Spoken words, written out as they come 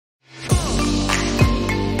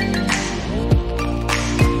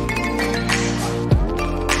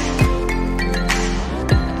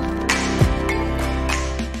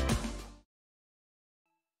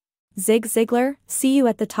Zig Ziglar, see you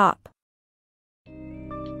at the top.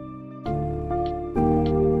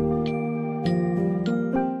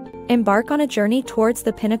 Embark on a journey towards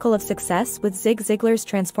the pinnacle of success with Zig Ziglar's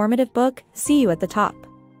transformative book, See You at the Top.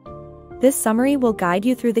 This summary will guide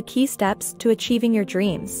you through the key steps to achieving your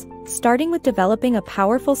dreams, starting with developing a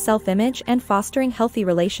powerful self-image and fostering healthy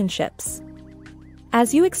relationships.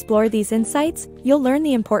 As you explore these insights, you'll learn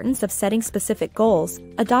the importance of setting specific goals,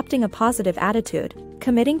 adopting a positive attitude,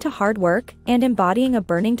 committing to hard work, and embodying a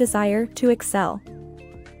burning desire to excel.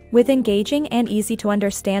 With engaging and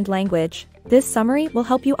easy-to-understand language, this summary will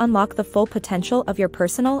help you unlock the full potential of your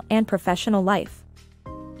personal and professional life.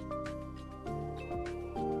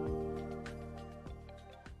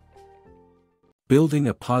 Building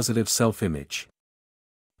a positive self-image.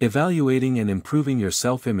 Evaluating and improving your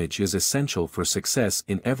self-image is essential for success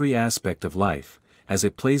in every aspect of life, as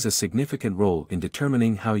it plays a significant role in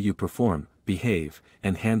determining how you perform, behave,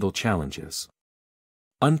 and handle challenges.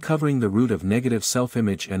 Uncovering the root of negative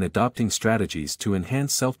self-image and adopting strategies to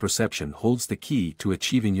enhance self-perception holds the key to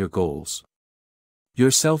achieving your goals. Your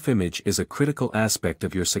self-image is a critical aspect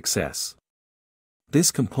of your success.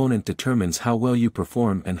 This component determines how well you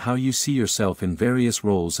perform and how you see yourself in various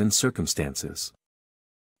roles and circumstances.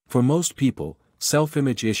 For most people,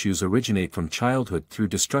 self-image issues originate from childhood through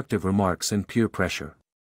destructive remarks and peer pressure.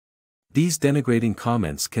 These denigrating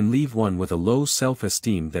comments can leave one with a low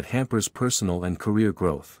self-esteem that hampers personal and career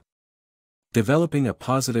growth. Developing a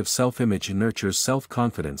positive self-image nurtures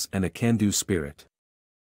self-confidence and a can-do spirit.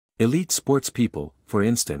 Elite sports people, for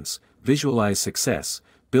instance, visualize success,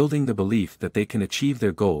 building the belief that they can achieve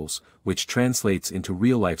their goals, which translates into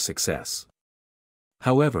real-life success.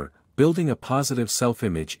 However, building a positive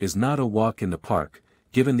self-image is not a walk in the park,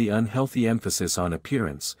 given the unhealthy emphasis on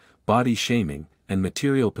appearance, body shaming, and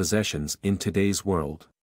material possessions in today's world.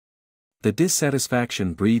 The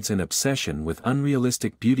dissatisfaction breeds an obsession with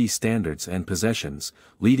unrealistic beauty standards and possessions,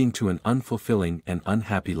 leading to an unfulfilling and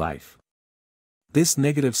unhappy life. This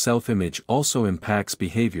negative self-image also impacts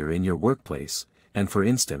behavior in your workplace, and for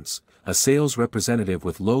instance, a sales representative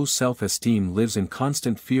with low self-esteem lives in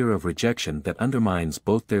constant fear of rejection that undermines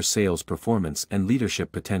both their sales performance and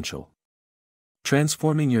leadership potential.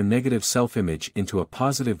 Transforming your negative self-image into a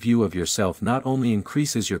positive view of yourself not only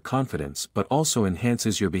increases your confidence but also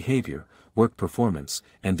enhances your behavior, work performance,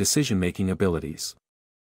 and decision-making abilities.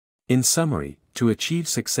 In summary, to achieve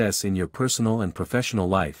success in your personal and professional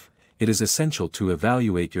life, it is essential to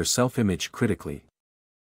evaluate your self-image critically.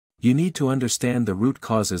 You need to understand the root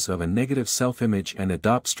causes of a negative self-image and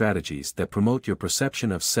adopt strategies that promote your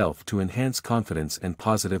perception of self to enhance confidence and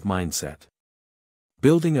positive mindset.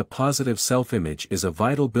 Building a positive self-image is a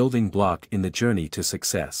vital building block in the journey to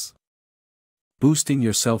success. Boosting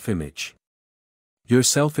your self-image. Your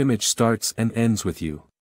self-image starts and ends with you.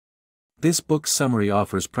 This book's summary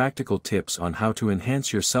offers practical tips on how to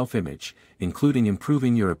enhance your self-image, including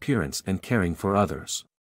improving your appearance and caring for others.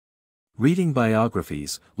 Reading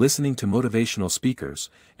biographies, listening to motivational speakers,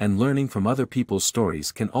 and learning from other people's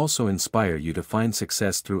stories can also inspire you to find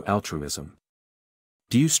success through altruism.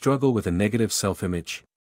 Do you struggle with a negative self-image?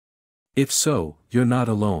 If so, you're not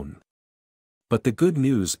alone. But the good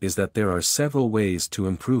news is that there are several ways to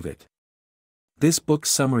improve it. This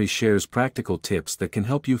book's summary shares practical tips that can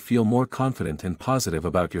help you feel more confident and positive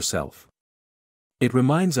about yourself. It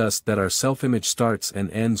reminds us that our self-image starts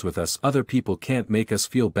and ends with us. Other people can't make us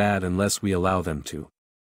feel bad unless we allow them to.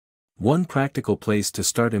 One practical place to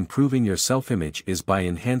start improving your self-image is by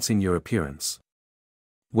enhancing your appearance.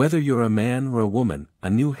 Whether you're a man or a woman, a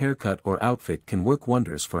new haircut or outfit can work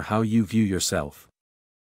wonders for how you view yourself.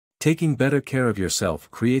 Taking better care of yourself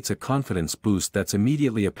creates a confidence boost that's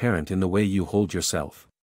immediately apparent in the way you hold yourself.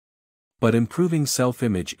 But improving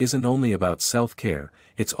self-image isn't only about self-care,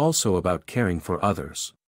 it's also about caring for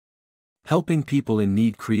others. Helping people in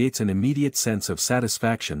need creates an immediate sense of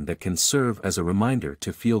satisfaction that can serve as a reminder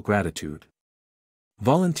to feel gratitude.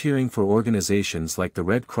 Volunteering for organizations like the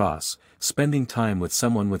Red Cross, spending time with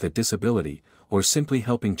someone with a disability, or simply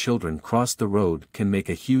helping children cross the road can make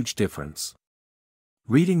a huge difference.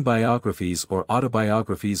 Reading biographies or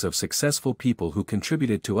autobiographies of successful people who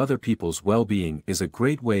contributed to other people's well-being is a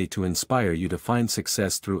great way to inspire you to find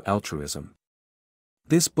success through altruism.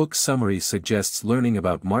 This book's summary suggests learning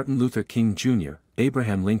about Martin Luther King Jr.,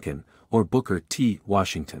 Abraham Lincoln, or Booker T.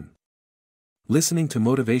 Washington. Listening to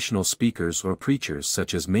motivational speakers or preachers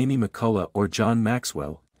such as Mamie McCullough or John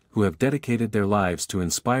Maxwell, who have dedicated their lives to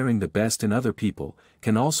inspiring the best in other people,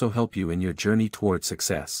 can also help you in your journey toward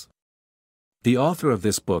success. The author of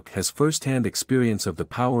this book has first-hand experience of the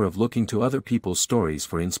power of looking to other people's stories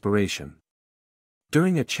for inspiration.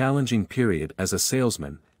 During a challenging period as a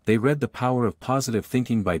salesman, they read The Power of Positive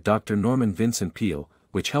Thinking by Dr. Norman Vincent Peale,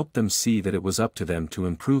 which helped them see that it was up to them to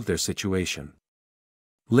improve their situation.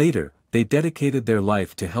 Later, they dedicated their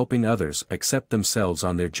life to helping others accept themselves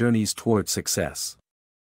on their journeys toward success.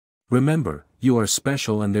 Remember, you are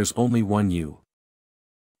special and there's only one you.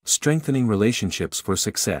 Strengthening relationships for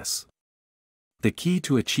success. The key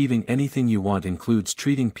to achieving anything you want includes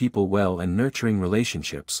treating people well and nurturing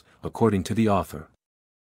relationships, according to the author.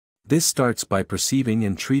 This starts by perceiving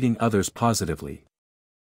and treating others positively.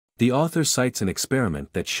 The author cites an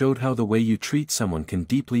experiment that showed how the way you treat someone can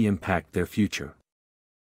deeply impact their future.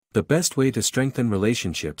 The best way to strengthen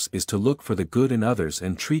relationships is to look for the good in others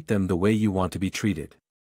and treat them the way you want to be treated.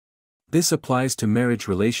 This applies to marriage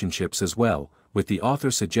relationships as well, with the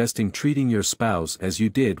author suggesting treating your spouse as you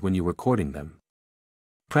did when you were courting them.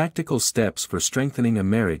 Practical steps for strengthening a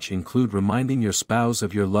marriage include reminding your spouse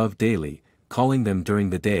of your love daily, calling them during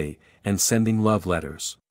the day, and sending love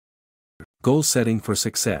letters. Goal setting for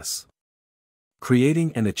success.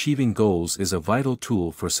 Creating and achieving goals is a vital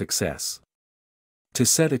tool for success. To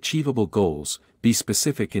set achievable goals, be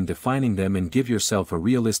specific in defining them and give yourself a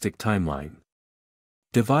realistic timeline.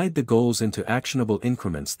 Divide the goals into actionable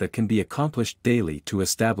increments that can be accomplished daily to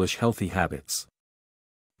establish healthy habits.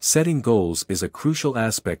 Setting goals is a crucial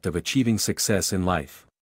aspect of achieving success in life.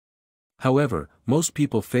 However, most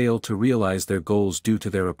people fail to realize their goals due to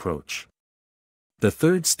their approach. The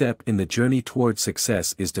third step in the journey toward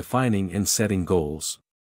success is defining and setting goals.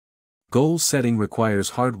 Goal setting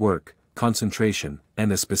requires hard work, concentration,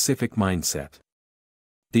 and a specific mindset.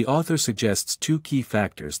 The author suggests two key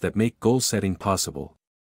factors that make goal setting possible.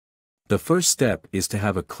 The first step is to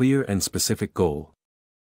have a clear and specific goal.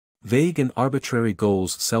 Vague and arbitrary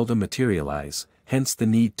goals seldom materialize, hence the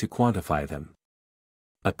need to quantify them.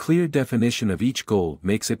 A clear definition of each goal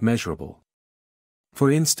makes it measurable.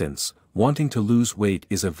 For instance, wanting to lose weight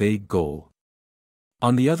is a vague goal.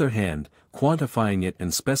 On the other hand, quantifying it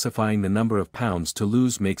and specifying the number of pounds to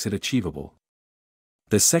lose makes it achievable.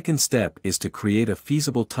 The second step is to create a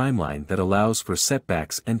feasible timeline that allows for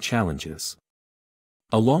setbacks and challenges.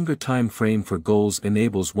 A longer time frame for goals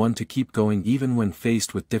enables one to keep going even when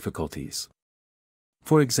faced with difficulties.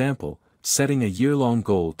 For example, setting a year-long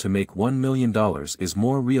goal to make $1 million is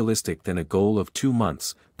more realistic than a goal of 2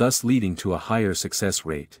 months, thus leading to a higher success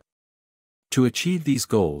rate. To achieve these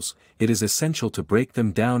goals, it is essential to break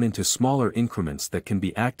them down into smaller increments that can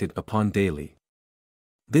be acted upon daily.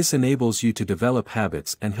 This enables you to develop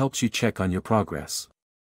habits and helps you check on your progress.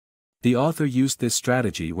 The author used this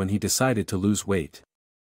strategy when he decided to lose weight.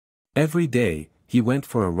 Every day, he went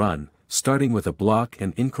for a run, starting with a block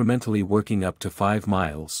and incrementally working up to 5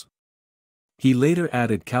 miles. He later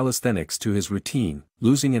added calisthenics to his routine,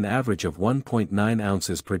 losing an average of 1.9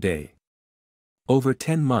 ounces per day. Over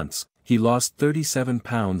 10 months, he lost 37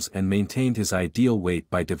 pounds and maintained his ideal weight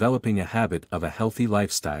by developing a habit of a healthy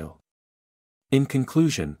lifestyle. In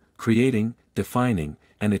conclusion, creating, defining,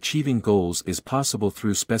 and achieving goals is possible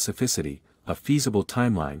through specificity, a feasible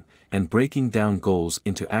timeline, and breaking down goals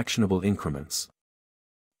into actionable increments.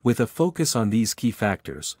 With a focus on these key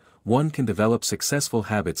factors, one can develop successful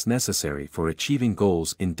habits necessary for achieving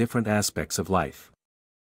goals in different aspects of life.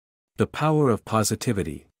 The power of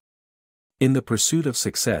positivity. In the pursuit of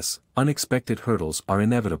success, unexpected hurdles are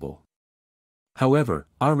inevitable. However,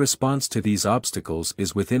 our response to these obstacles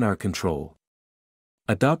is within our control.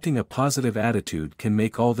 Adopting a positive attitude can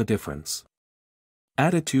make all the difference.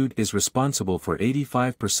 Attitude is responsible for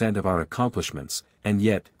 85% of our accomplishments, and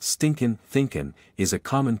yet, stinkin' thinkin' is a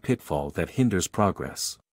common pitfall that hinders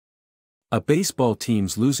progress. A baseball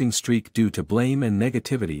team's losing streak due to blame and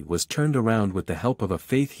negativity was turned around with the help of a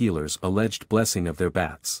faith healer's alleged blessing of their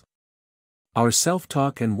bats. Our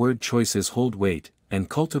self-talk and word choices hold weight, and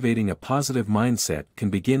cultivating a positive mindset can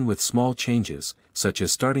begin with small changes, such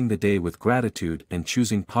as starting the day with gratitude and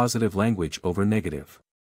choosing positive language over negative.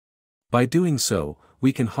 By doing so,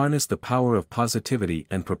 we can harness the power of positivity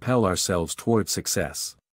and propel ourselves toward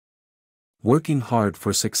success. Working hard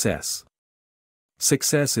for success.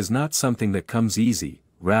 Success is not something that comes easy,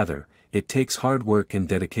 rather, it takes hard work and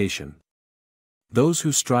dedication. Those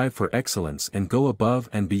who strive for excellence and go above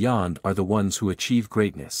and beyond are the ones who achieve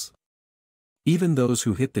greatness. Even those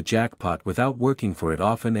who hit the jackpot without working for it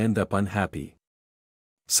often end up unhappy.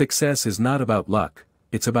 Success is not about luck,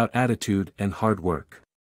 it's about attitude and hard work.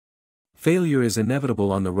 Failure is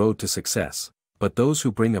inevitable on the road to success, but those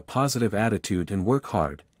who bring a positive attitude and work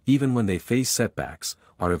hard, even when they face setbacks,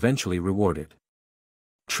 are eventually rewarded.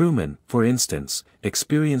 Truman, for instance,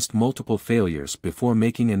 experienced multiple failures before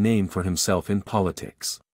making a name for himself in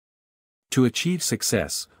politics. To achieve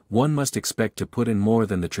success, one must expect to put in more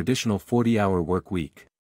than the traditional 40-hour work week.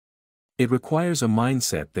 It requires a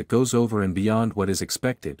mindset that goes over and beyond what is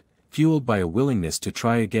expected, fueled by a willingness to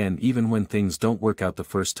try again even when things don't work out the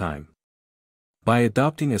first time. By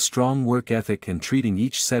adopting a strong work ethic and treating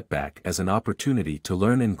each setback as an opportunity to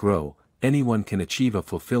learn and grow, anyone can achieve a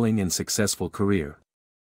fulfilling and successful career.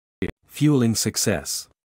 Fueling success.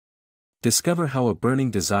 Discover how a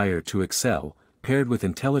burning desire to excel, paired with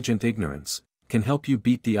intelligent ignorance, can help you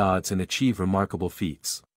beat the odds and achieve remarkable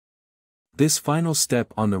feats. This final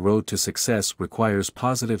step on the road to success requires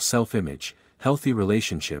positive self-image, healthy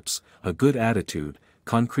relationships, a good attitude,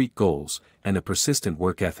 concrete goals, and a persistent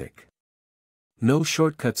work ethic. No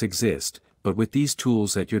shortcuts exist, but with these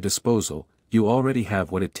tools at your disposal, you already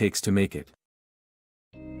have what it takes to make it.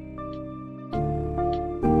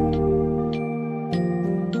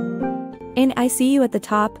 In I See You at the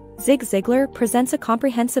Top, Zig Ziglar presents a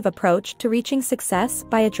comprehensive approach to reaching success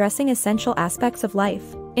by addressing essential aspects of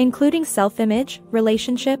life, including self-image,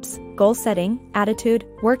 relationships, goal setting, attitude,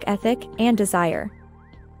 work ethic, and desire.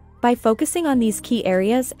 By focusing on these key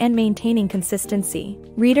areas and maintaining consistency,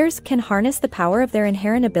 readers can harness the power of their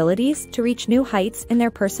inherent abilities to reach new heights in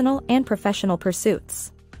their personal and professional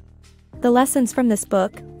pursuits. The lessons from this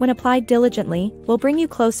book, when applied diligently, will bring you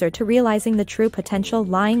closer to realizing the true potential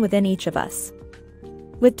lying within each of us.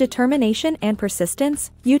 With determination and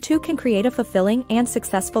persistence, you too can create a fulfilling and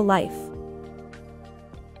successful life.